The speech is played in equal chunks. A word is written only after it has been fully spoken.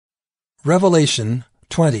Revelation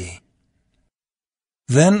 20.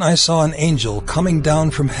 Then I saw an angel coming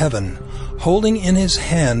down from heaven, holding in his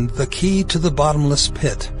hand the key to the bottomless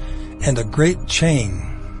pit, and a great chain.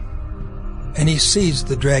 And he seized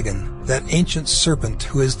the dragon, that ancient serpent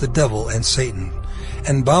who is the devil and Satan,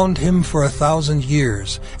 and bound him for 1,000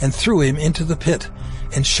 years, and threw him into the pit,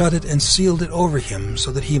 and shut it and sealed it over him,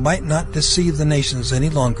 so that he might not deceive the nations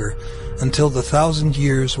any longer, until the 1,000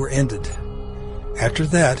 years were ended. After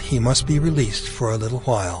that he must be released for a little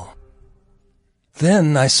while.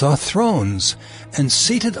 Then I saw thrones, and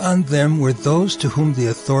seated on them were those to whom the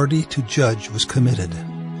authority to judge was committed.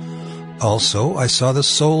 Also I saw the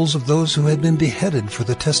souls of those who had been beheaded for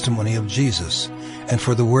the testimony of Jesus, and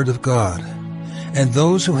for the word of God, and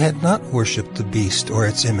those who had not worshipped the beast or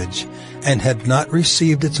its image, and had not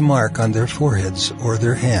received its mark on their foreheads or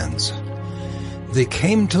their hands. They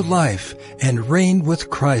came to life and reigned with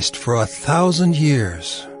Christ for 1,000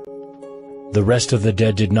 years. The rest of the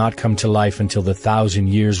dead did not come to life until the 1,000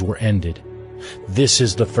 years were ended. This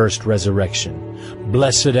is the first resurrection.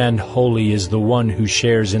 Blessed and holy is the one who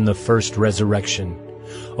shares in the first resurrection.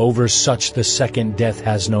 Over such the second death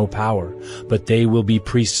has no power, but they will be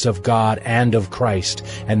priests of God and of Christ,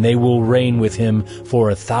 and they will reign with him for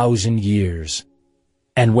 1,000 years.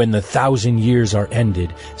 And when the 1,000 years are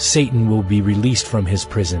ended, Satan will be released from his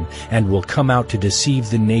prison, and will come out to deceive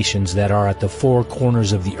the nations that are at the four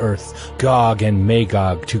corners of the earth, Gog and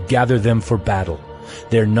Magog, to gather them for battle.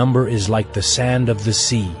 Their number is like the sand of the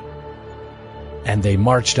sea. And they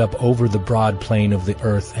marched up over the broad plain of the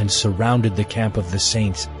earth, and surrounded the camp of the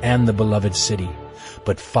saints and the beloved city.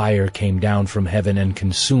 But fire came down from heaven and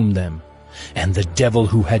consumed them. And the devil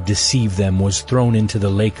who had deceived them was thrown into the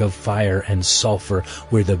lake of fire and sulfur,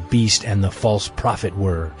 where the beast and the false prophet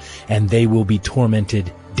were, and they will be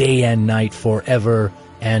tormented day and night forever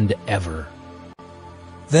and ever.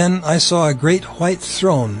 Then I saw a great white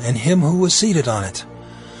throne, and him who was seated on it.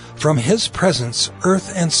 From his presence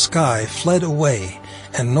earth and sky fled away,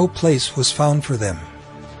 and no place was found for them.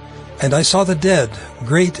 And I saw the dead,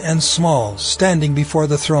 great and small, standing before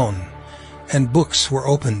the throne, and books were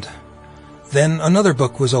opened. Then another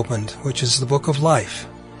book was opened, which is the book of life.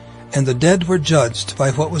 And the dead were judged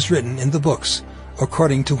by what was written in the books,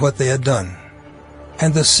 according to what they had done.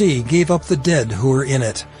 And the sea gave up the dead who were in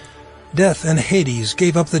it. Death and Hades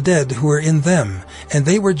gave up the dead who were in them, and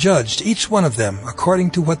they were judged, each one of them,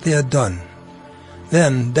 according to what they had done.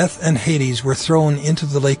 Then death and Hades were thrown into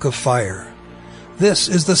the lake of fire. This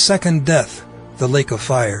is the second death, the lake of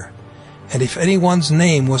fire. And if anyone's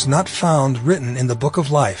name was not found written in the book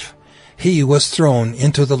of life, he was thrown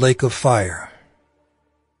into the lake of fire.